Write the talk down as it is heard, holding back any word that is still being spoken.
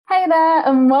Hey there,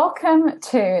 and welcome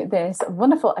to this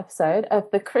wonderful episode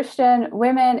of the Christian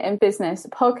Women in Business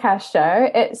podcast show.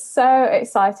 It's so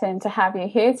exciting to have you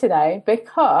here today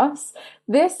because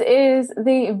this is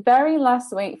the very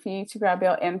last week for you to grab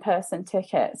your in-person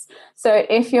tickets. So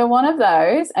if you're one of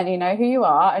those and you know who you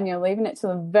are and you're leaving it to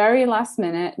the very last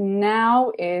minute,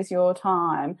 now is your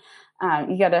time.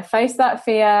 You got to face that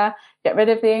fear, get rid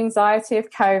of the anxiety of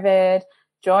COVID,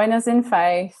 join us in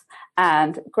faith,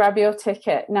 and grab your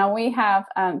ticket. Now, we have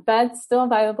beds still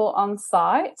available on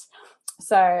site.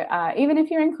 So even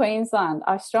if you're in Queensland,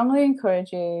 I strongly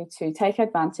encourage you to take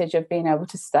advantage of being able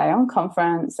to stay on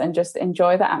conference and just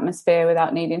enjoy the atmosphere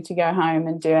without needing to go home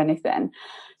and do anything.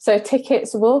 So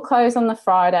tickets will close on this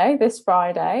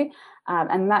Friday.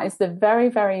 And that is the very,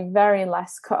 very, very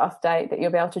last cutoff date that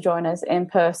you'll be able to join us in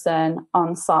person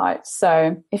on site.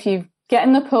 So if you get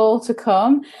in the pool to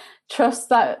come, trust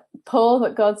that pull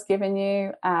that God's given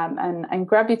you, and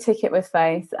grab your ticket with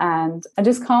faith. And I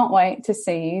just can't wait to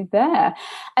see you there.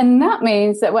 And that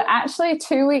means that we're actually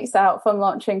 2 weeks out from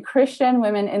launching Christian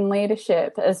Women in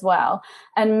Leadership as well.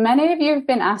 And many of you have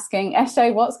been asking,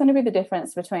 SJ, what's going to be the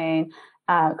difference between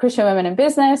Christian Women in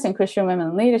Business and Christian Women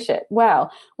in Leadership?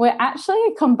 Well, we're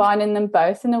actually combining them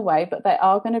both in a way, but they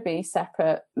are going to be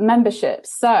separate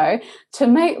memberships. So to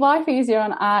make life easier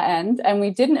on our end, and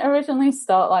we didn't originally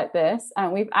start like this,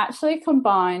 and we've actually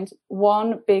combined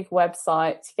one big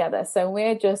website together. So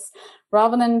we're just,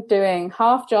 rather than doing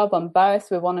half job on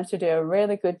both, we wanted to do a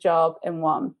really good job in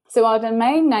one. So our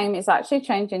domain name is actually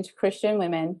changing to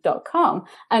christianwomen.com.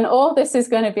 And all this is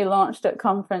going to be launched at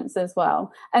conference as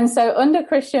well. And so under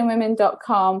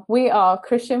christianwomen.com, we are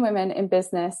Christian Women in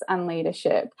Business and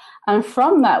Leadership. And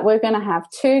from that, we're going to have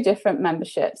two different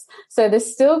memberships. So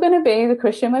there's still going to be the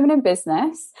Christian Women in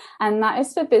Business, and that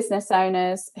is for business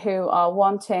owners who are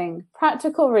wanting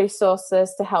practical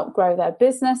resources to help grow their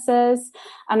businesses.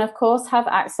 And of course, have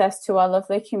access to our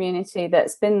lovely community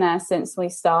that's been there since we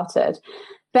started.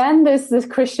 Then there's the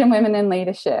Christian Women in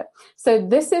Leadership. So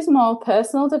this is more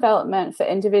personal development for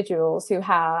individuals who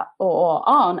have or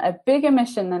on a bigger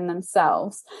mission than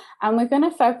themselves. And we're going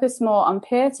to focus more on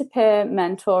peer-to-peer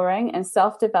mentoring and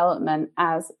self-development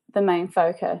as the main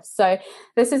focus. So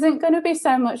this isn't going to be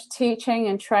so much teaching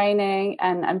and training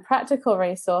and practical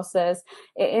resources.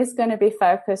 It is going to be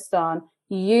focused on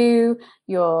you,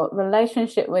 your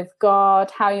relationship with God,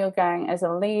 how you're going as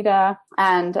a leader,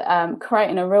 and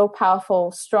creating a real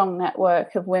powerful, strong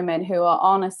network of women who are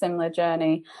on a similar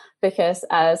journey. Because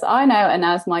as I know, and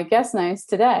as my guest knows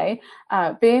today,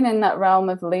 being in that realm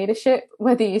of leadership,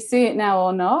 whether you see it now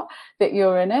or not, that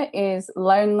you're in it is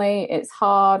lonely, it's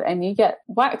hard, and you get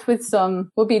whacked with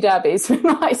some whoopie-dabbies, we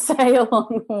might say,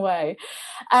 along the way.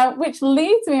 Which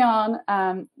leads me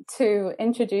on to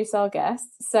introduce our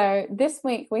guests. So this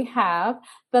week we have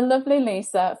the lovely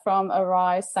Lisa from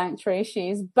Arise Sanctuary.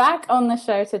 She's back on the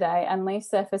show today, and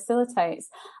Lisa facilitates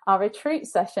our retreat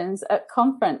sessions at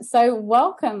conference. So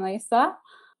welcome, Lisa.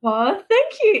 Oh,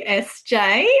 thank you,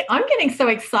 SJ. I'm getting so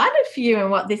excited for you and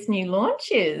what this new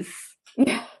launch is.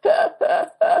 Yeah.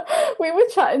 We were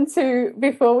chatting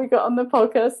before we got on the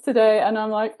podcast today, and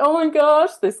I'm like, oh my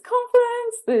gosh, this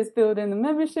conference, there's building the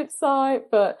membership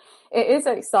site, but it is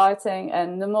exciting.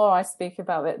 And the more I speak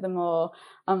about it, the more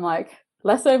I'm like,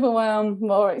 less overwhelmed,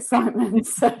 more excitement.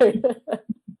 So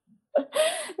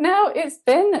now it's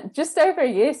been just over a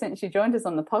year since you joined us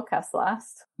on the podcast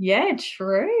last. Yeah,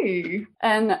 true.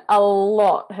 And a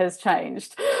lot has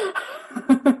changed.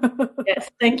 Yes,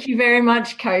 thank you very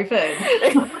much,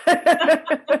 COVID.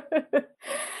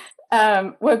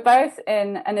 We're both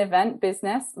in an event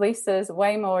business. Lisa's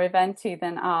way more eventy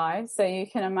than I. So you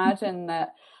can imagine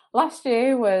that last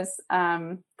year was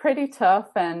pretty tough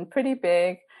and pretty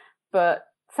big, but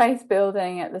faith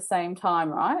building at the same time,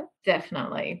 right?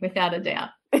 Definitely, without a doubt.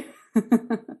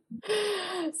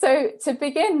 So to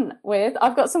begin with,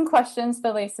 I've got some questions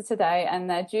for Lisa today, and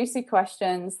they're juicy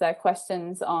questions. They're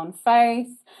questions on faith,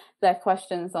 they're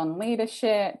questions on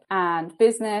leadership and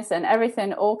business and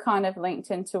everything all kind of linked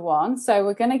into one. So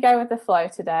we're going to go with the flow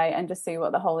today and just see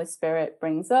what the Holy Spirit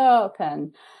brings up,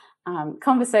 and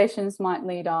conversations might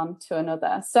lead on to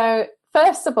another. So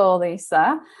first of all,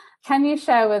 Lisa, can you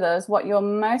share with us what you're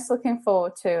most looking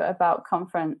forward to about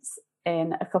conference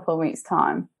in a couple of weeks'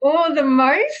 time? Oh, the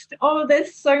most? Oh,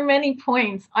 there's so many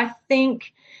points. I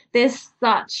think there's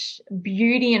such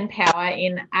beauty and power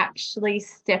in actually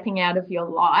stepping out of your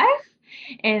life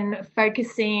and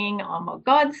focusing on what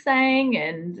God's saying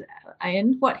and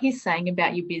what he's saying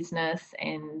about your business.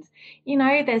 And, you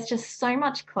know, there's just so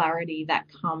much clarity that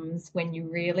comes when you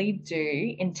really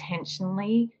do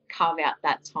intentionally carve out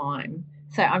that time.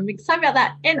 So I'm excited about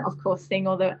that. And of course, seeing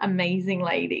all the amazing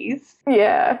ladies.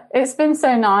 Yeah, it's been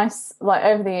so nice, like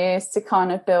over the years, to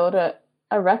kind of build a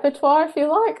repertoire, if you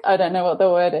like. I don't know what the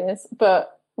word is,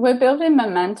 but we're building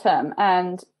momentum.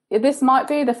 And this might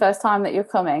be the first time that you're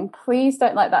coming. Please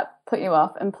don't let that put you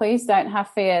off. And please don't have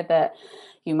fear that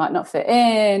you might not fit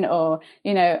in, or,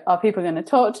 you know, are people going to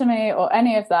talk to me, or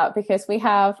any of that, because we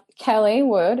have Kelly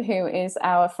Wood, who is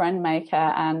our friend maker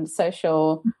and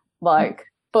social, like,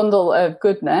 bundle of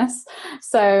goodness.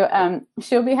 So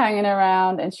she'll be hanging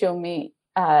around, and she'll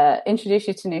introduce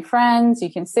you to new friends.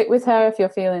 You can sit with her if you're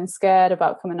feeling scared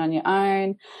about coming on your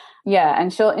own. Yeah,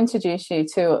 and she'll introduce you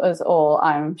to us all,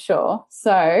 I'm sure.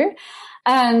 So,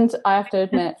 and I have to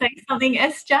admit, say something,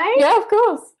 SJ? Yeah, of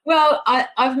course. Well,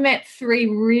 I've met 3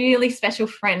 really special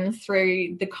friends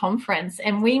through the conference,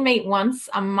 and we meet once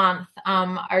a month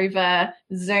over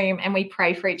Zoom, and we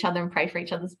pray for each other and pray for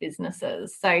each other's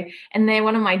businesses. So, and they're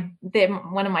one of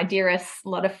my dearest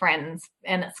lot of friends,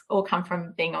 and it's all come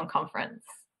from being on conference.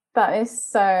 That is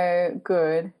so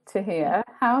good to hear.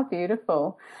 How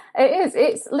beautiful. It is.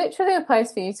 It's literally a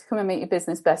place for you to come and meet your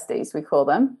business besties, we call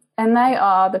them. And they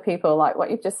are the people like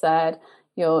what you've just said.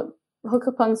 You'll hook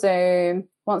up on Zoom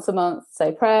once a month,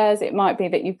 say prayers. It might be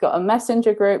that you've got a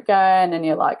messenger group going and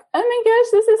you're like, oh my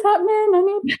gosh, this is happening.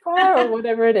 I need prayer, or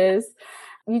whatever it is.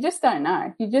 You just don't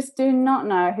know. You just do not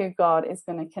know who God is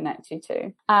going to connect you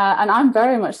to. And I'm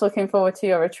very much looking forward to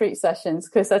your retreat sessions,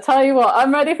 because I tell you what,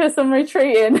 I'm ready for some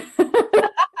retreating.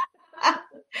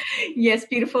 Yes,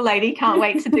 beautiful lady. Can't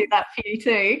wait to do that for you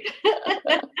too.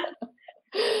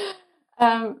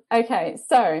 Okay,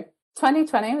 so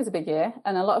 2020 was a big year,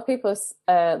 and a lot of people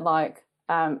are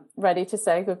ready to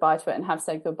say goodbye to it and have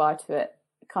said goodbye to it,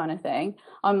 kind of thing.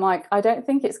 I'm like, I don't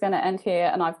think it's going to end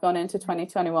here. And I've gone into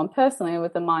 2021 personally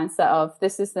with the mindset of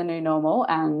this is the new normal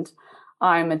and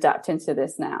I'm adapting to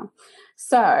this now.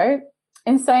 So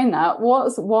in saying that,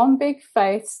 what's one big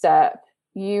faith step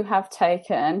you have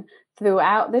taken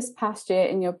throughout this past year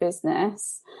in your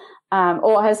business,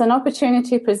 or has an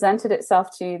opportunity presented itself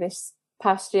to you this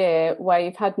past year where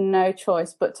you've had no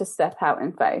choice but to step out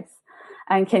in faith?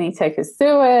 And can you take us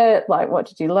through it? Like, what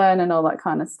did you learn and all that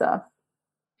kind of stuff?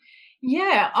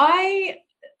 Yeah,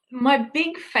 my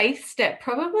big faith step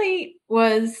probably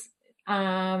was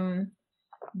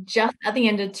just at the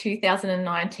end of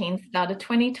 2019, start of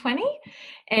 2020,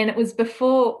 and it was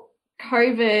before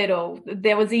COVID, or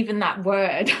there was even that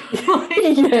word.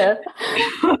 Yeah.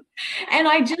 And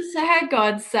I just heard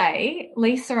God say,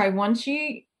 Lisa, I want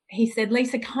you, he said,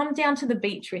 Lisa, come down to the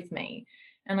beach with me.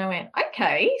 And I went,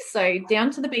 okay. So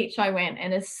down to the beach I went.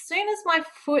 And as soon as my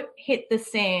foot hit the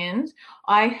sand,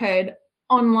 I heard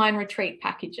online retreat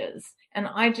packages. And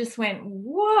I just went,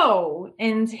 whoa.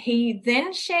 And he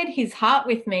then shared his heart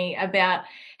with me about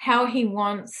how he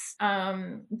wants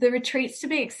the retreats to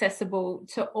be accessible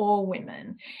to all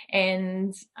women.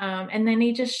 And then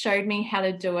he just showed me how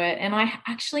to do it. And I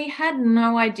actually had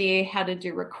no idea how to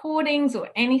do recordings or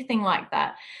anything like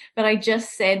that. But I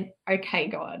just said, okay,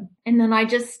 God. And then I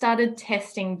just started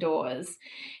testing doors.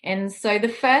 And so the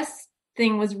first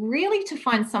thing was really to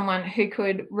find someone who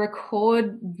could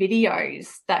record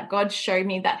videos that God showed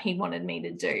me that he wanted me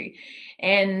to do.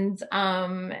 And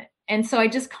so I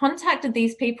just contacted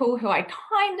these people who I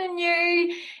kind of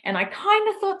knew, and I kind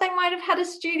of thought they might have had a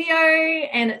studio.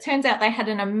 And it turns out they had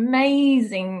an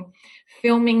amazing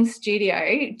filming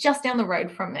studio just down the road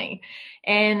from me.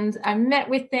 And I met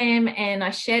with them and I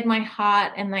shared my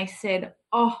heart, and they said,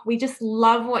 oh, we just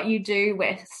love what you do.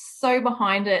 We're so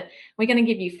behind it. We're going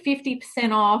to give you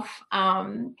 50% off.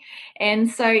 And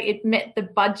so it met the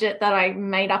budget that I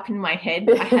made up in my head.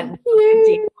 I had no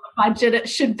idea what budget it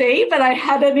should be, but I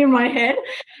had it in my head.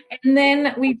 And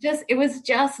then it was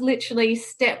just literally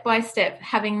step by step,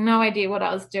 having no idea what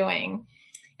I was doing.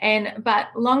 But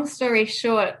long story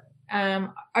short,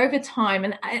 over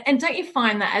time, and don't you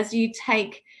find that as you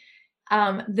take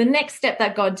the next step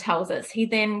that God tells us, he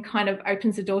then kind of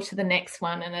opens the door to the next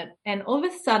one. And all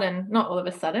of a sudden, not all of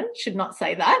a sudden, should not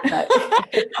say that. No.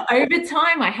 Over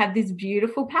time, I had this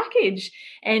beautiful package.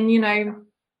 And, you know,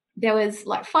 there was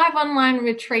like 5 online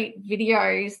retreat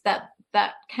videos that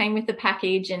came with the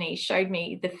package, and he showed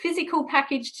me the physical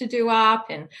package to do up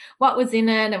and what was in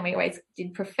it. And we always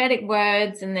did prophetic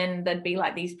words, and then there'd be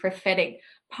like these prophetic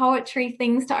poetry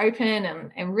things to open,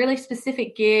 and really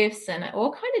specific gifts, and it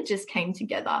all kind of just came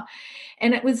together.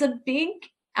 And it was a big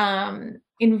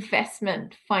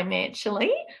investment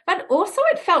financially, but also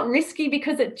it felt risky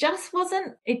because it just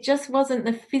wasn't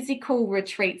the physical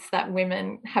retreats that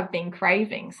women have been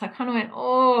craving. So I kind of went,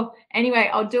 oh, anyway,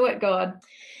 I'll do it, God.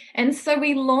 And so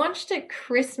we launched at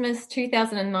Christmas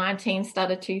 2019,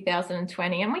 started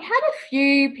 2020, and we had a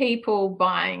few people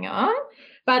buying them,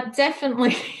 but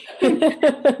definitely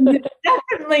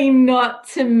definitely not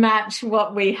to match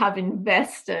what we have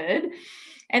invested.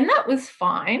 And that was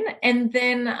fine. And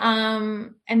then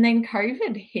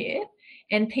COVID hit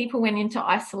and people went into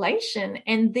isolation,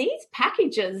 and these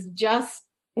packages just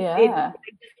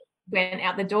went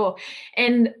out the door.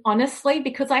 And honestly,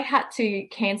 because I had to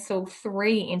cancel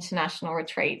 3 international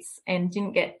retreats and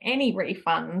didn't get any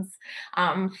refunds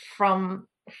from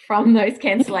those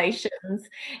cancellations,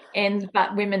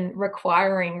 but women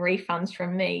requiring refunds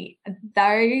from me,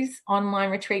 those online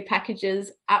retreat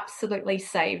packages absolutely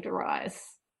saved Arise.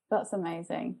 That's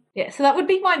amazing. Yeah, so that would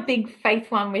be my big faith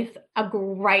one with a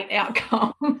great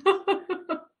outcome.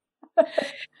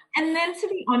 And then, to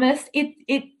be honest,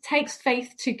 it takes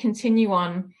faith to continue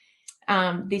on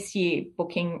this year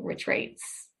booking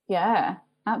retreats. Yeah,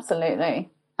 absolutely.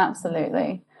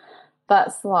 Absolutely.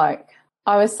 That's like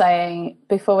I was saying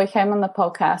before we came on the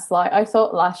podcast, like I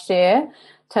thought last year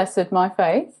tested my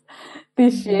faith.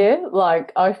 This year,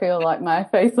 like I feel like my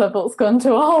faith level's gone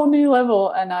to a whole new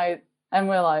level, and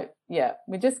we're like, yeah,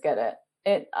 we just get it.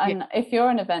 And if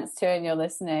you're in events too and you're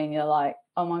listening, you're like,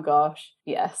 oh my gosh,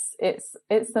 yes, it's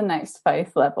the next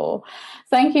faith level.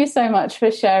 Thank you so much for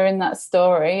sharing that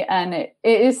story. And it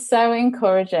is so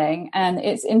encouraging. And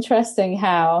it's interesting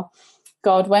how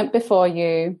God went before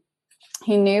you.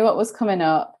 He knew what was coming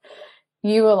up.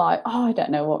 You were like, oh, I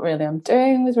don't know what really I'm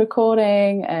doing with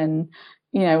recording. And,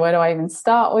 you know, where do I even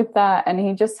start with that? And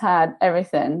he just had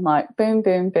everything like boom,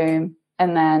 boom, boom.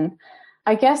 And then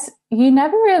I guess you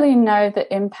never really know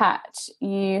the impact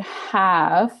you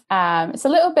have. It's a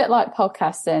little bit like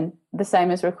podcasting, the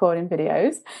same as recording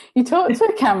videos. You talk to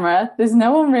a camera, there's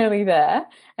no one really there,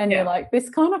 and you're like, this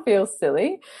kind of feels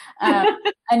silly.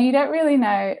 And you don't really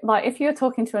know, like if you're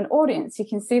talking to an audience, you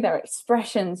can see their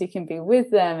expressions, you can be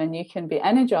with them and you can be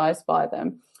energized by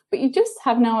them, but you just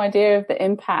have no idea of the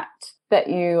impact that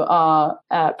you are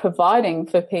providing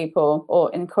for people,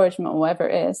 or encouragement, or whatever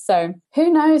it is. So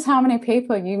who knows how many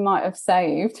people you might have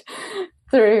saved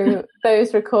through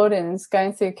those recordings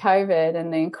going through COVID,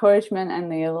 and the encouragement and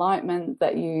the enlightenment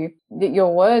that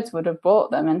your words would have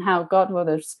brought them, and how God would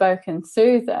have spoken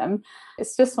through them.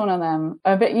 It's just one of them.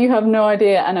 I bet you have no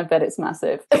idea, and I bet it's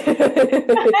massive.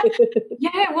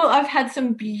 Yeah, well, I've had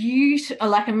some beautiful,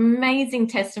 like amazing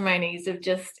testimonies of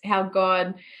just how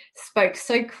God spoke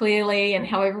so clearly and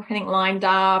how everything lined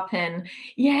up, and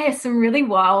some really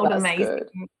wild, that's amazing good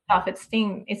stuff. It's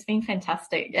been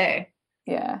fantastic.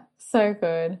 Yeah, so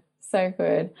good.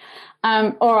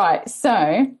 All right,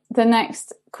 so the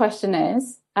next question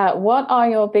is, what are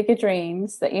your bigger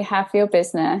dreams that you have for your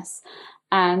business,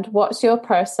 and what's your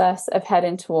process of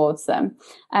heading towards them?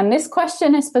 And this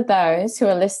question is for those who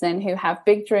are listening who have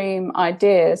big dream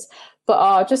ideas but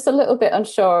are just a little bit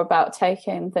unsure about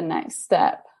taking the next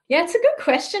step. Yeah, it's a good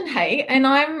question, hey. And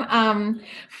I'm,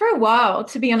 for a while,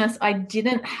 to be honest, I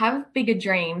didn't have bigger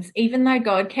dreams, even though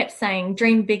God kept saying,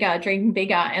 dream bigger, dream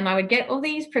bigger. And I would get all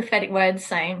these prophetic words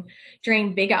saying,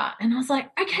 dream bigger. And I was like,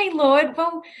 okay, Lord,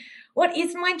 well, what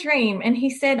is my dream? And he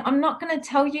said, I'm not going to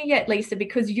tell you yet, Lisa,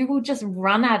 because you will just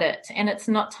run at it, and it's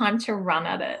not time to run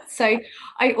at it. So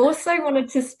I also wanted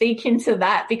to speak into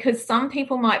that, because some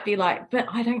people might be like, but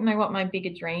I don't know what my bigger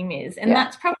dream is. And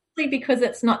that's probably because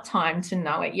it's not time to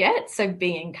know it yet. So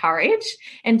be encouraged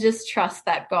and just trust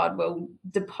that God will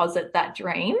deposit that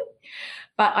dream.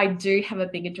 But I do have a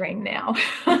bigger dream now.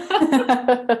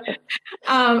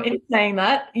 In saying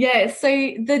that, so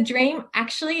the dream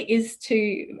actually is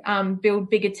to build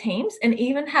bigger teams, and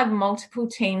even have multiple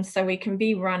teams, so we can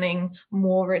be running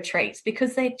more retreats,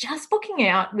 because they're just booking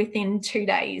out within 2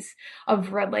 days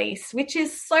of release, which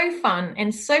is so fun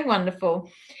and so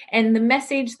wonderful. And the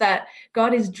message that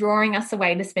God is drawing us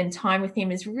away to spend time with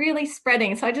him is really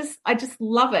spreading. So I just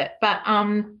love it. But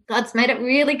God's made it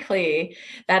really clear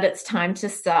that it's time to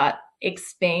start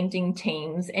expanding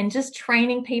teams and just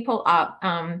training people up.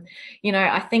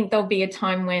 I think there'll be a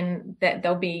time when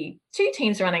there'll be 2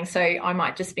 teams running, so I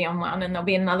might just be on one and there'll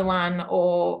be another one,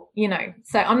 or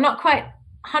so I'm not quite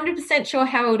 100% sure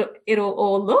how it'll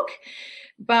all look.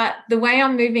 But the way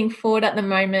I'm moving forward at the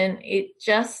moment, it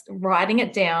just writing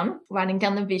down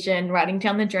the vision, writing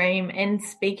down the dream, and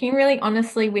speaking really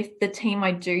honestly with the team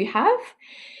I do have.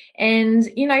 And,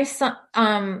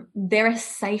 they're a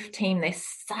safe team.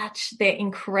 They're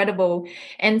incredible.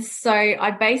 And so I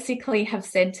basically have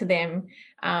said to them,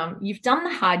 you've done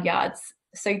the hard yards.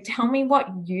 So tell me what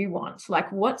you want.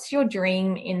 Like, what's your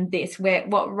dream in this?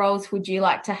 What roles would you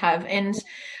like to have? And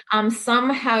some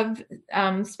have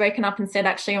spoken up and said,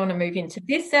 actually, I want to move into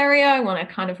this area. I want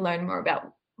to kind of learn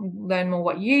more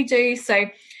what you do. So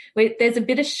there's a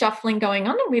bit of shuffling going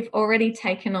on, and we've already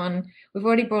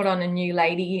brought on a new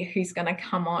lady who's going to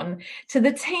come on to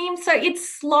the team. So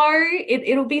it's slow.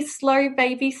 It'll be slow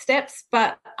baby steps,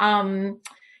 but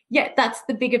that's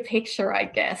the bigger picture, I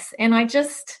guess. And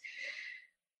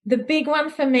the big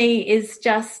one for me is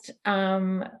just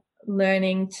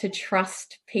learning to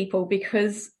trust people,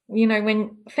 because,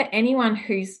 for anyone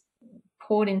who's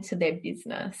poured into their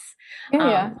business,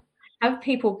 have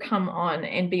people come on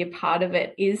and be a part of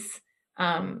it is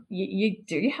you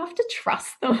do have to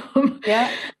trust them.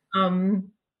 Yeah.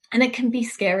 And it can be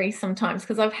scary sometimes,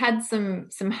 because I've had some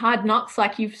hard knocks,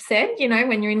 like you've said,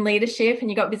 when you're in leadership and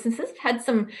you got businesses, I've had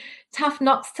some tough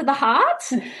knocks to the heart.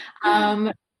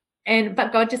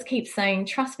 But God just keeps saying,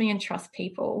 trust me and trust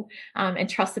people, and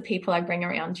trust the people I bring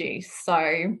around you.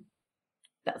 So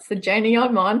that's the journey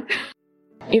I'm on.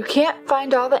 You can't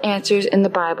find all the answers in the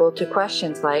Bible to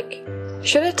questions like,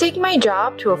 should I take my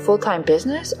job to a full-time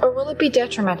business, or will it be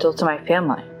detrimental to my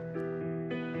family?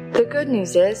 The good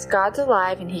news is God's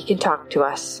alive and He can talk to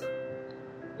us.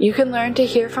 You can learn to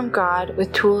hear from God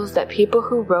with tools that people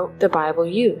who wrote the Bible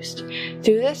used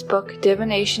through this book,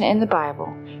 Divination in the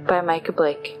Bible, by Micah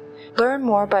Blake. Learn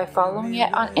more by following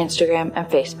it on Instagram and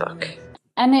Facebook.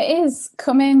 And it is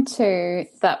coming to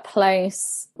that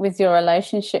place with your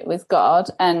relationship with God.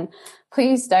 And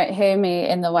please don't hear me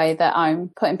in the way that I'm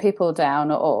putting people down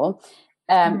at all.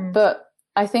 But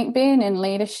I think being in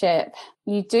leadership,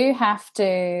 you do have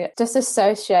to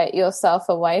disassociate yourself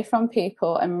away from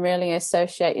people and really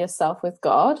associate yourself with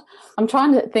God. I'm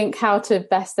trying to think how to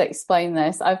best explain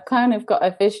this. I've kind of got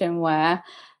a vision where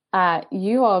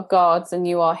you are God's and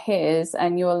you are His,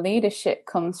 and your leadership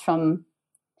comes from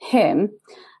Him,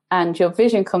 and your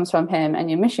vision comes from Him, and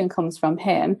your mission comes from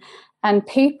Him. And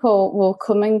people will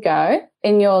come and go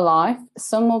in your life.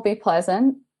 Some will be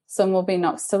pleasant, some will be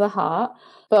knocks to the heart,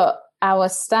 but our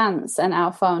stance and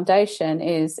our foundation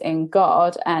is in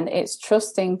God, and it's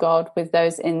trusting God with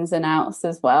those ins and outs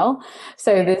as well.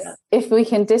 So if we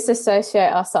can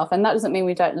disassociate ourselves, and that doesn't mean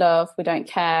we don't love, we don't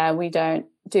care, we don't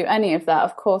do any of that.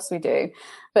 Of course we do.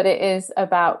 But it is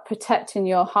about protecting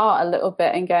your heart a little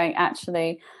bit and going,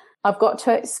 actually, I've got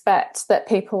to expect that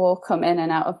people will come in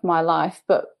and out of my life,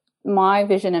 but my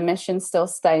vision and mission still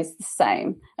stays the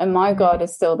same, and my God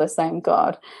is still the same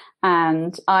God.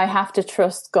 And I have to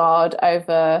trust God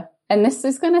over, and this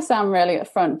is going to sound really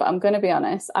upfront, but I'm going to be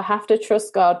honest, I have to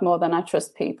trust God more than I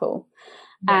trust people.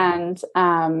 Yeah.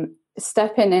 And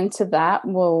stepping into that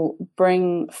will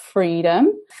bring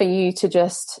freedom for you to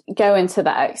just go into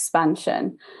that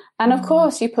expansion. And of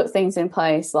course, you put things in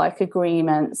place like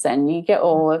agreements, and you get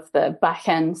all of the back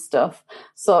end stuff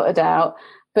sorted out.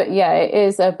 But yeah, it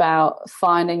is about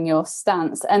finding your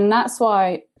stance. And that's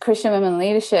why Christian Women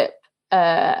Leadership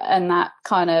and that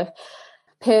kind of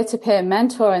peer-to-peer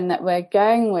mentoring that we're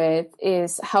going with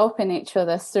is helping each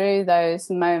other through those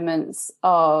moments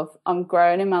of, I'm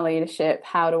growing in my leadership.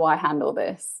 How do I handle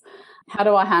this? How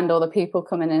do I handle the people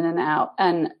coming in and out?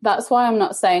 And that's why I'm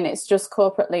not saying it's just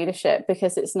corporate leadership,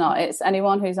 because it's not. It's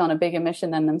anyone who's on a bigger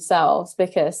mission than themselves,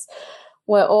 because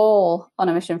we're all on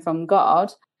a mission from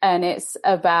God. And it's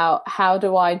about, how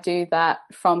do I do that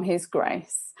from His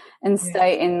grace and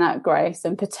stay in that grace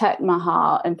and protect my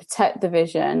heart and protect the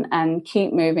vision and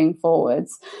keep moving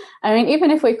forwards. I mean, even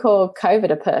if we call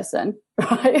COVID a person,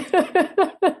 right?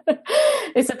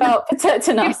 It's about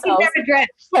protecting ourselves from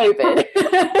COVID.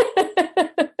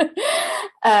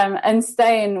 And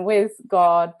staying with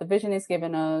God. The vision He's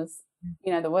given us,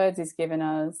 the words He's given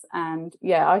us. And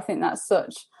I think that's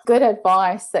such good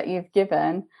advice that you've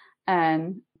given.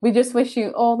 And we just wish you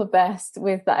all the best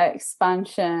with that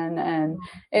expansion, and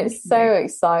it's so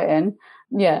exciting.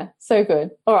 Yeah, so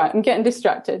good. All right, I'm getting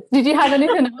distracted. Did you have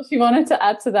anything else you wanted to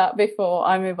add to that before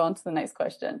I move on to the next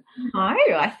question? No,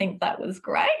 I think that was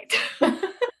great.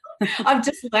 I've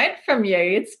just learned from you.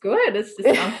 It's good. It's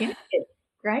just something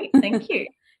great. Thank you.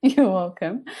 You're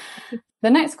welcome. The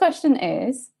next question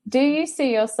is, do you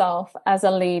see yourself as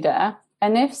a leader?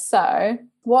 And if so,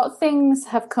 what things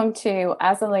have come to you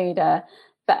as a leader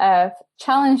that have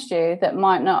challenged you that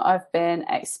might not have been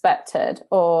expected?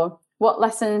 Or what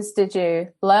lessons did you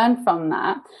learn from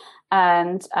that?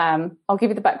 And I'll give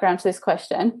you the background to this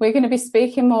question. We're going to be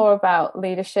speaking more about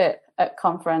leadership at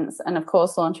conference and, of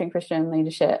course, launching Christian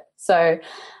leadership. So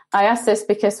I asked this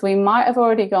because we might have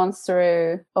already gone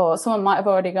through, or someone might have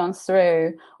already gone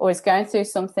through, or is going through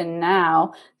something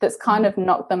now that's kind of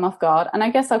knocked them off guard. And I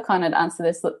guess I've kind of answered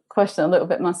this question a little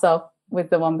bit myself with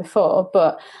the one before,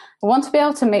 but I want to be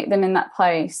able to meet them in that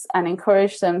place and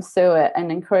encourage them through it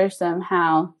and encourage them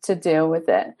how to deal with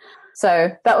it.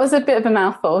 So that was a bit of a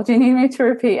mouthful. Do you need me to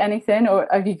repeat anything, or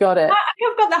have you got it?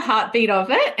 I've got the heartbeat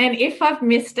of it, and if I've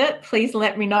missed it, please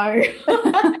let me know.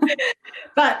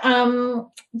 But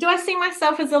do I see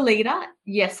myself as a leader?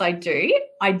 Yes, I do.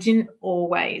 I didn't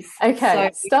always.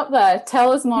 Okay, stop there.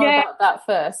 Tell us more about that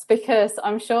first, because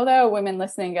I'm sure there are women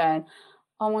listening going,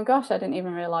 oh my gosh, I didn't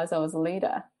even realize I was a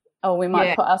leader. Or we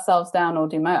might put ourselves down or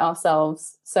demote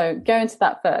ourselves. So go into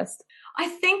that first. I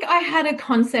think I had a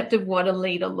concept of what a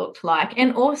leader looked like.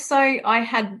 And also I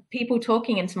had people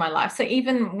talking into my life. So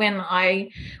even when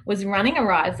I was running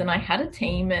Arise and I had a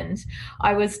team, and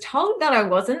I was told that I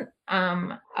wasn't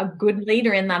a good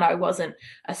leader, in that I wasn't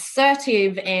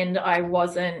assertive and I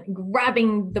wasn't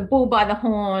grabbing the bull by the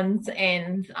horns,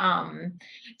 and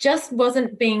just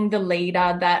wasn't being the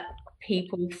leader that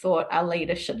people thought a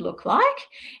leader should look like.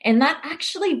 And that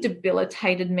actually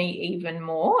debilitated me even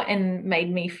more and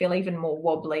made me feel even more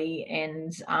wobbly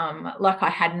and like I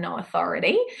had no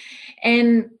authority.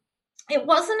 And it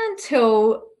wasn't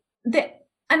until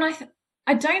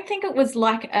I don't think it was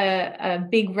like a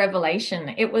big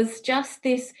revelation. It was just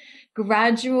this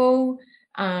gradual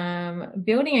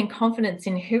building and confidence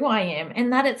in who I am,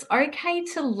 and that it's okay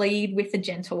to lead with a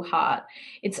gentle heart.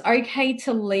 It's okay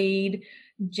to lead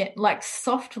like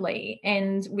softly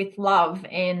and with love,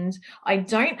 and I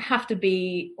don't have to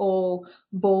be all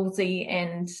ballsy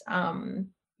and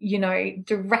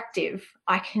directive.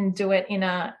 I can do it in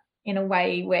a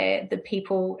way where the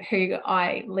people who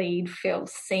I lead feel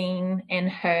seen and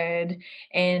heard,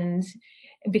 and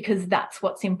because that's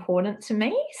what's important to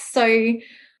me. So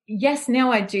yes,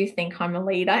 now I do think I'm a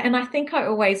leader, and I think I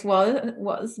always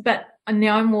was, but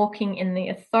now I'm walking in the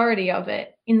authority of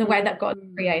it in the way that God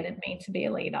created me to be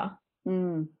a leader.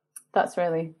 That's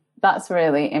really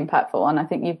impactful. And I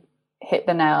think you've hit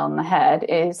the nail on the head.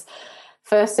 Is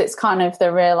first, it's kind of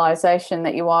the realization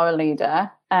that you are a leader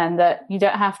and that you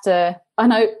don't have to,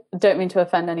 I don't mean to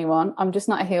offend anyone, I'm just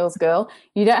not a heels girl.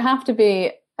 You don't have to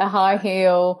be a high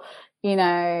heel,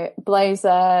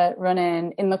 blazer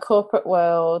running in the corporate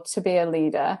world to be a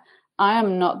leader. I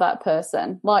am not that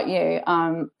person. Like you,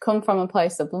 come from a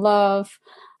place of love.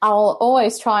 I'll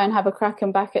always try and have a crack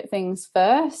and back at things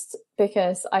first,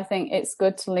 because I think it's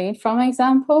good to lead from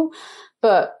example.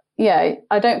 But yeah,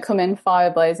 I don't come in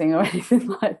fire blazing or anything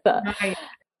like that. Right.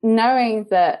 Knowing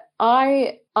that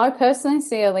I personally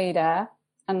see a leader,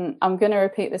 and I'm going to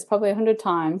repeat this probably 100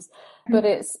 times, but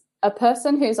it's a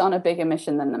person who's on a bigger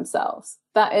mission than themselves.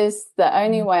 That is the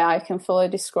only way I can fully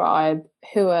describe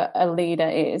who a leader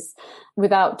is,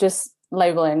 without just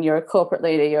labeling you're a corporate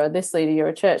leader, you're this leader, you're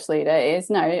a church leader. Is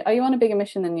no, are you on a bigger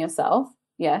mission than yourself?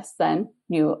 Yes, then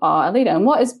you are a leader. And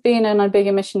what is being on a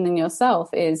bigger mission than yourself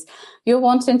is you're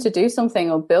wanting to do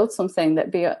something or build something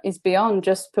that is beyond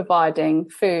just providing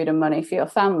food and money for your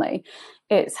family.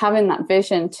 It's having that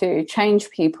vision to change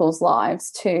people's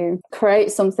lives, to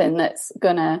create something that's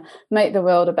going to make the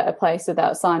world a better place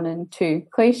without sounding too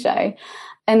cliche.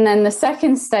 And then the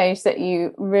second stage that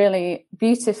you really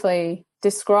beautifully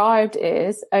described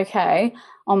is, okay,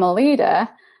 I'm a leader.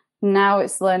 Now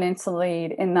it's learning to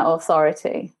lead in that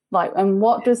authority. And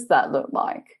what does that look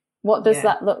like? What does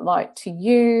that look like to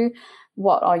you?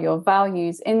 What are your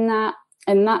values in that?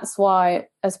 And that's why,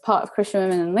 as part of Christian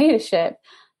Women in Leadership,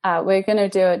 we're going to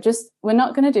do we're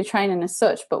not going to do training as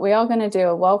such, but we are going to do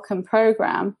a welcome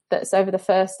program that's over the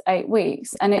first 8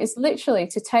 weeks. And it's literally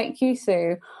to take you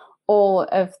through all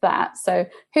of that. So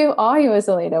who are you as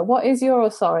a leader? What is your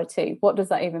authority? What does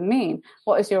that even mean?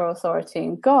 What is your authority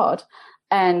in God?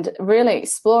 And really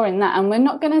exploring that. And we're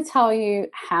not going to tell you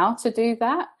how to do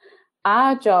that.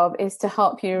 Our job is to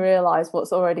help you realize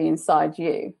what's already inside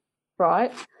you,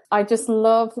 right? I just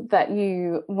love that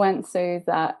you went through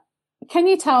that. Can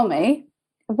you tell me,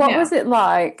 what was it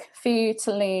like for you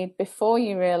to lead before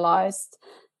you realized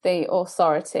the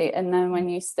authority, and then when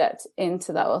you stepped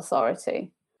into that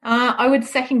authority? I would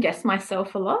second guess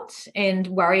myself a lot and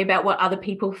worry about what other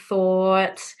people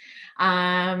thought,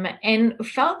 and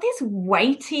felt this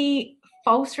weighty,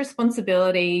 false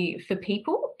responsibility for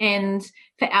people and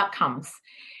for outcomes.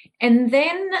 And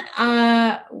then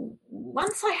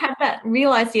once I had that,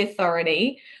 realised the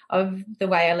authority of the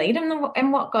way I lead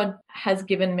and what God has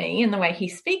given me and the way he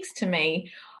speaks to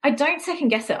me, I don't second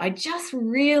guess it. I just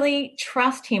really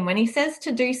trust him when he says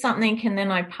to do something, and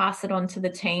then I pass it on to the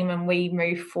team and we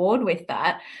move forward with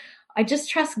that. I just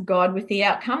trust God with the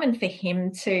outcome and for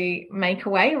him to make a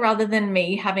way rather than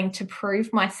me having to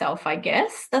prove myself, I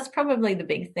guess. That's probably the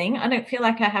big thing. I don't feel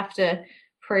like I have to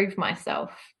prove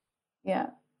myself. Yeah.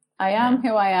 I am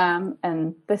who I am,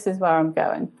 and this is where I'm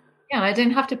going. Yeah, I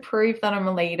don't have to prove that I'm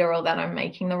a leader or that I'm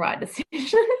making the right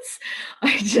decisions.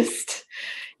 I just,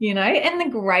 and the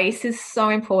grace is so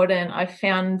important. I've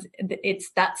found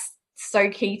that's so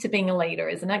key to being a leader,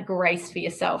 isn't it? Grace for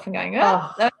yourself and going,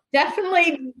 that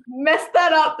definitely messed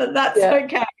that up, but that's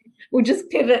okay. We'll just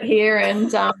pivot here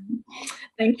and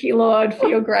thank you, Lord, for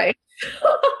your grace.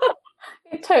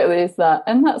 It totally is that.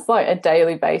 And that's like a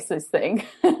daily basis thing.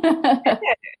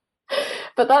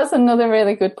 But that's another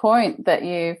really good point that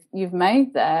you've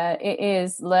made there. It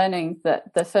is learning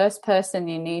that the first person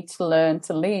you need to learn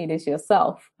to lead is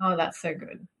yourself. Oh, that's so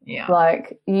good. Yeah.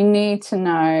 Like you need to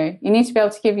be able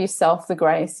to give yourself the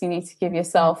grace. You need to give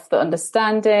yourself the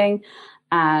understanding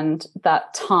and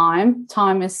that time.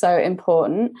 Time is so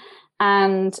important.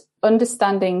 And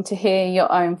understanding to hear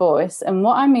your own voice. And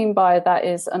what I mean by that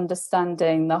is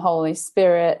understanding the Holy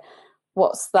Spirit.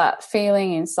 What's that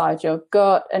feeling inside your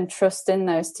gut, and trust in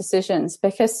those decisions,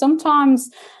 because sometimes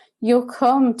you'll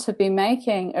come to be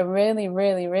making a really,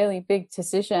 really, really big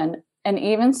decision, and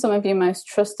even some of your most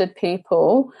trusted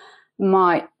people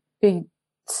might be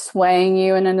swaying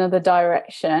you in another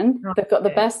direction. They've got the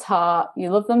best heart,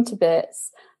 you love them to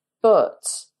bits,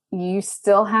 but you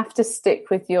still have to stick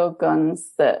with your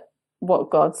guns, that what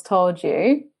God's told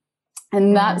you.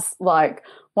 And that's like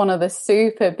one of the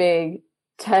super big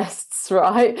tests,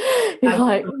 right? You're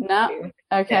like, no,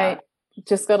 okay,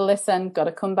 just got to listen, got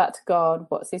to come back to God.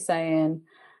 What's he saying?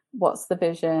 What's the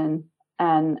vision?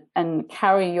 And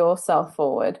carry yourself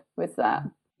forward with that.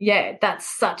 Yeah, that's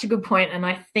such a good point. And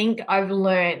I think I've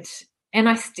learned, and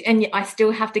I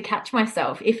still have to catch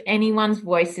myself. If anyone's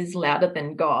voice is louder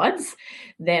than God's,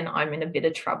 then I'm in a bit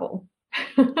of trouble.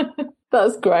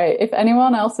 That's great. If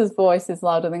anyone else's voice is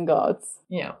louder than God's.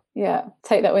 Yeah,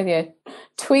 take that with you.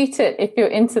 Tweet it if you're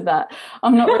into that.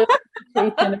 I'm not really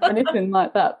tweeting or anything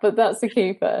like that, but that's a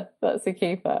keeper. That's a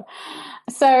keeper.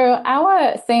 So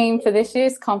our theme for this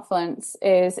year's conference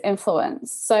is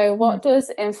influence. So what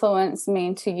does influence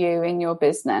mean to you in your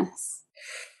business?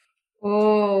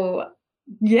 Oh,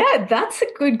 yeah, that's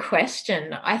a good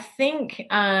question. I think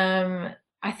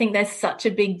there's such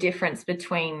a big difference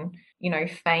between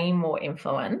fame or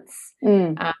influence.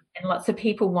 And lots of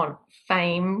people want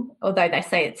fame, although they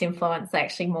say it's influence, they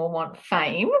actually more want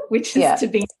fame, which is to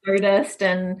be noticed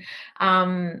and,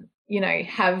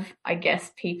 have, I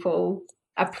guess, people,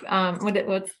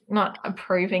 what's not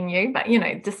approving you, but,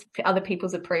 just other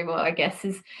people's approval, I guess,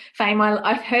 is fame.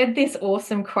 I've heard this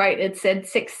awesome quote. It said,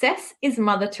 "Success is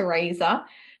Mother Teresa.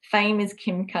 Fame is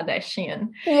Kim Kardashian."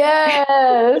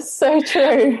 Yes, so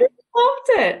true. Loved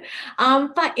it.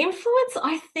 But influence,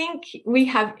 I think we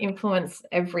have influence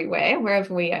everywhere,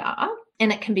 wherever we are.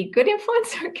 And it can be good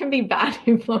influence or it can be bad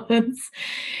influence.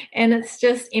 And it's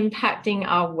just impacting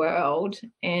our world.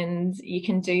 And you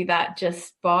can do that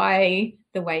just by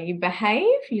the way you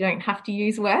behave. You don't have to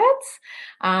use words.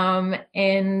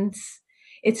 And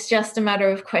it's just a matter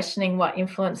of questioning, what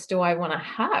influence do I want to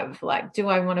have? Like, do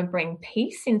I want to bring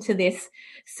peace into this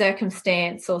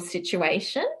circumstance or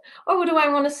situation, or do I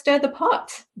want to stir the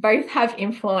pot? Both have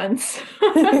influence.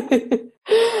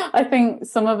 I think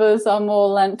some of us are more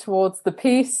lent towards the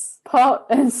peace pot,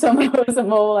 and some of us are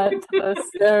more lent to the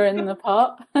stir in the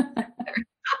pot.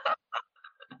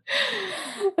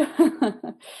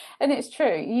 And it's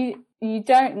true. You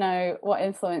don't know what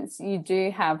influence you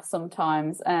do have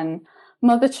sometimes, and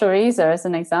Mother Teresa, as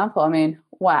an example, I mean,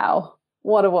 wow,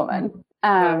 what a woman.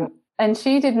 And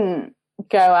she didn't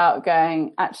go out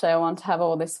going, actually, I want to have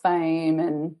all this fame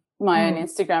and my own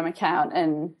Instagram account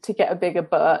and to get a bigger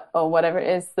butt or whatever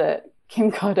it is that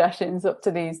Kim Kardashian's up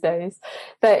to these days.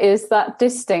 There is that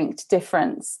distinct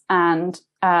difference. And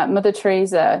Mother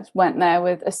Teresa went there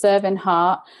with a serving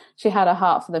heart. She had a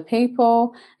heart for the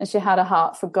people and she had a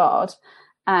heart for God.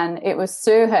 And it was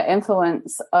through her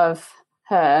influence of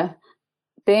her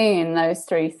being in those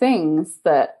three things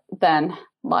that then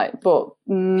brought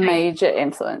major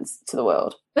influence to the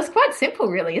world. That's quite simple,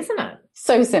 really, isn't it?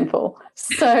 So simple.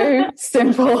 So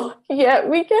simple. Yeah,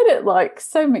 we get it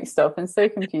so mixed up and so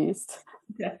confused.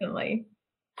 Definitely.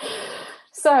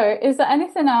 So is there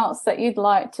anything else that you'd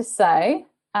like to say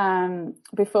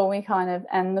before we kind of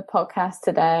end the podcast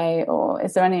today? Or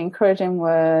is there any encouraging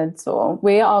words? Or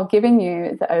we are giving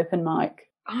you the open mic.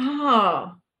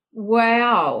 Oh,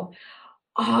 wow.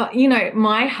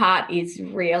 My heart is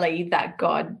really that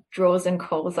God draws and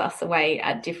calls us away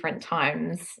at different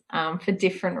times for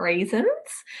different reasons.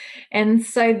 And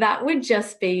so that would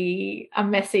just be a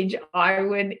message I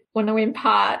would want to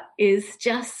impart, is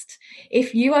just,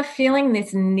 if you are feeling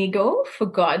this niggle for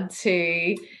God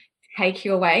to take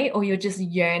you away, or you're just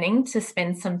yearning to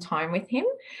spend some time with him,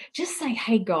 just say,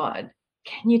 hey, God,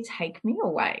 can you take me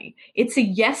away? It's a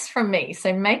yes from me.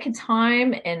 So make a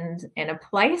time and a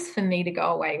place for me to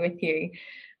go away with you.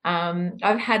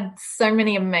 I've had so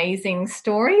many amazing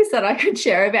stories that I could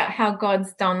share about how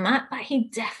God's done that, but he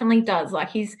definitely does. Like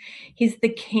he's the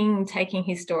king taking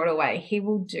his daughter away. He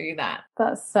will do that.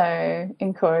 That's so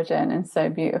encouraging and so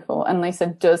beautiful. And Lisa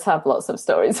does have lots of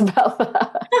stories about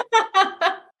that.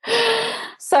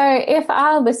 So if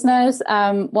our listeners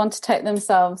want to take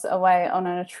themselves away on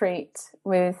a retreat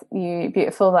with you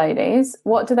beautiful ladies,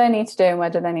 what do they need to do and where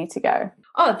do they need to go?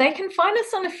 Oh, they can find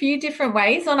us on a few different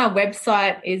ways. On our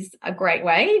website is a great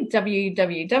way,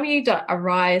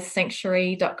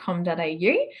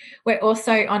 www.arisesanctuary.com.au. We're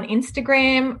also on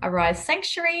Instagram, Arise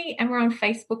Sanctuary, and we're on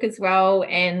Facebook as well.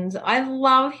 And I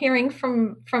love hearing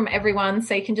from everyone.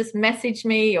 So you can just message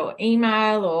me or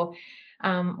email or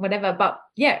whatever. But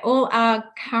yeah, all our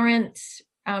current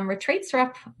retreats are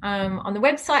up on the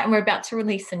website, and we're about to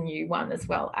release a new one as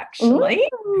well, actually.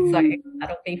 Ooh. So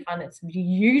that'll be fun. It's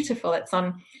beautiful. It's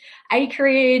on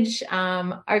acreage,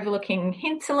 overlooking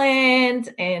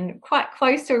hinterland, and quite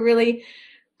close to a really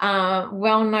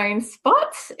well-known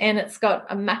spot. And it's got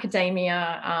a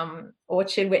macadamia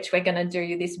orchard, which we're going to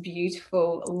do this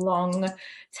beautiful long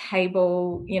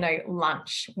table,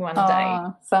 lunch one day.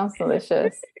 Sounds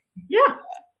delicious. Yeah.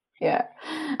 Yeah.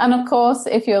 And of course,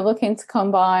 if you're looking to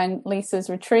combine Lisa's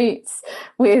retreats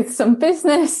with some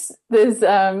business, there's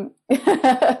Christian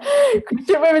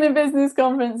Women in Business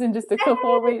Conference in just a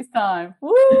couple of weeks' time.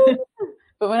 Woo!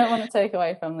 But we don't want to take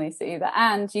away from Lisa either.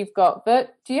 And you've got, do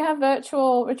you have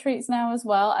virtual retreats now as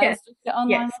well as just the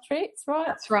online retreats, right?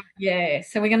 That's right, yeah.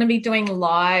 So we're going to be doing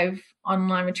live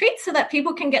online retreats so that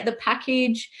people can get the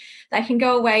package. They can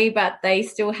go away, but they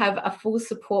still have a full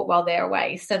support while they're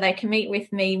away. So they can meet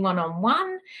with me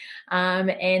one-on-one,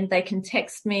 and they can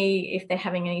text me if they're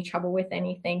having any trouble with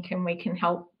anything, and we can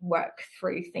help work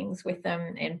through things with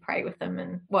them and pray with them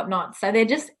and whatnot. So they're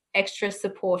just extra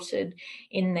supported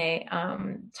in their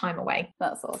time away.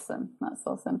 That's awesome.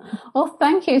 Well,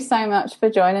 thank you so much for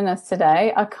joining us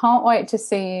today. I can't wait to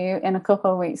see you in a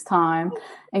couple of weeks' time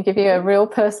and give you a real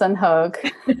person hug.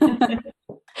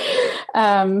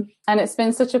 And it's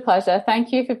been such a pleasure.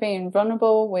 Thank you for being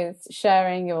vulnerable with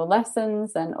sharing your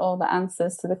lessons and all the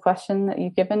answers to the question that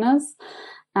you've given us.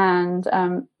 And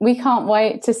we can't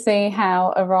wait to see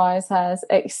how Arise has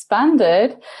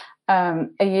expanded a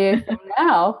year from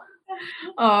now.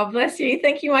 Oh, bless you.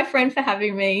 Thank you, my friend, for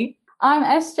having me. I'm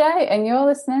SJ, and you're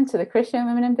listening to the Christian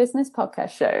Women in Business Podcast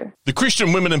Show. The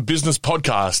Christian Women in Business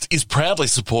Podcast is proudly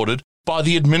supported by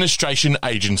the Administration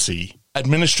Agency,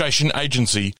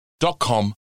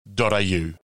 administrationagency.com.au.